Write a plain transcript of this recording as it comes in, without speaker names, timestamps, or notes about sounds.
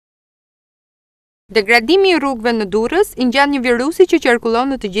Degradimi i rrugëve në Durrës i ngjan një virusi që qarkullon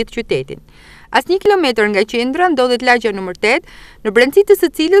në të gjithë qytetin. As 1 kilometër nga qendra ndodhet lagja nr. 8, në brendësi të së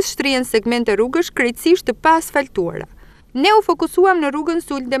cilës shtrihen segmente rrugësh krejtësisht të pa asfaltuara. Ne u fokusuam në rrugën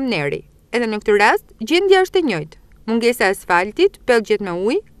Sul Demneri. Edhe në këtë rast, gjendja është e njëjtë. Mungesa e asfaltit, pellgjet me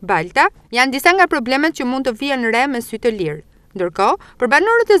ujë, balta, janë disa nga problemet që mund të vihen re me sy të lirë. Ndërkohë, për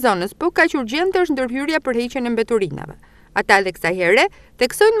banorët e zonës po kaq urgjente është ndërhyrja për heqjen e mbeturinave. Ata edhe kësaj here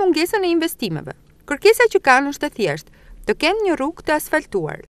theksojnë mungesën e investimeve. Kërkesa që kanë është e thjeshtë, të kenë një rrugë të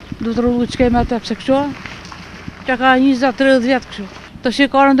asfaltuar. Du të rrugë që kemi atë pse kështu, që ka 20-30 vjetë kështu, të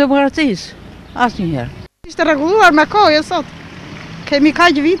shikarën demokracisë, asë njëherë. Ishte rregulluar me kohë sot, kemi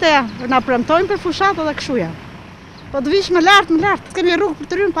kaq vite ja, na premtojnë për fushatë dhe kështu ja. Po të vish më lartë, kemi rrugë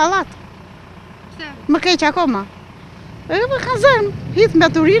për të rrymë pallat. Më keq akoma. E më ka zënë, hit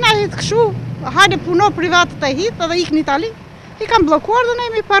mbeturina, hit kështu, hajde puno privatët e hit edhe ik në Itali, i kanë bllokuar dhe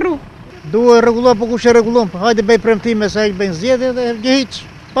ne jemi pa rrugë. Duhet rregullon, po kush e rregullon? Hajde bëj premtime se ai bën zgjedhje dhe hiç.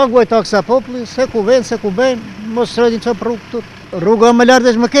 Paguaj taksa popullit, se ku vjen, se ku bën, mos rridin çfarë për rrugë këtu. Rruga më lart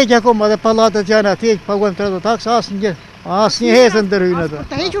është më keq akoma dhe pallatet janë atje, paguajmë 30 taksa asnjë. Asnjëherë të ndërhyjnë ato.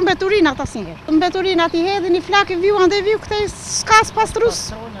 Të hequr mbeturinat asnjëherë. Mbeturinat i hedhin i flakë viu ande viu këtej s'ka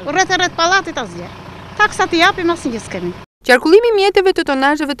pastrus. Rreth pallatit asgjë. Taksat i japim asnjë s'kemi. Qarkullimi i mjeteve të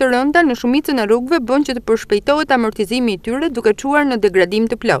tonazheve të rënda në shumicën e rrugëve bën që të përshpejtohet amortizimi i tyre duke çuar në degradim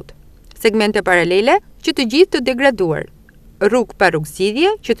të plotë. Segmente paralele që të gjithë të degraduar, rrugë pa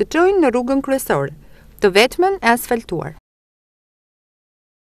rrugësidhje që të çojnë në rrugën kryesore, të vetmen e asfaltuar.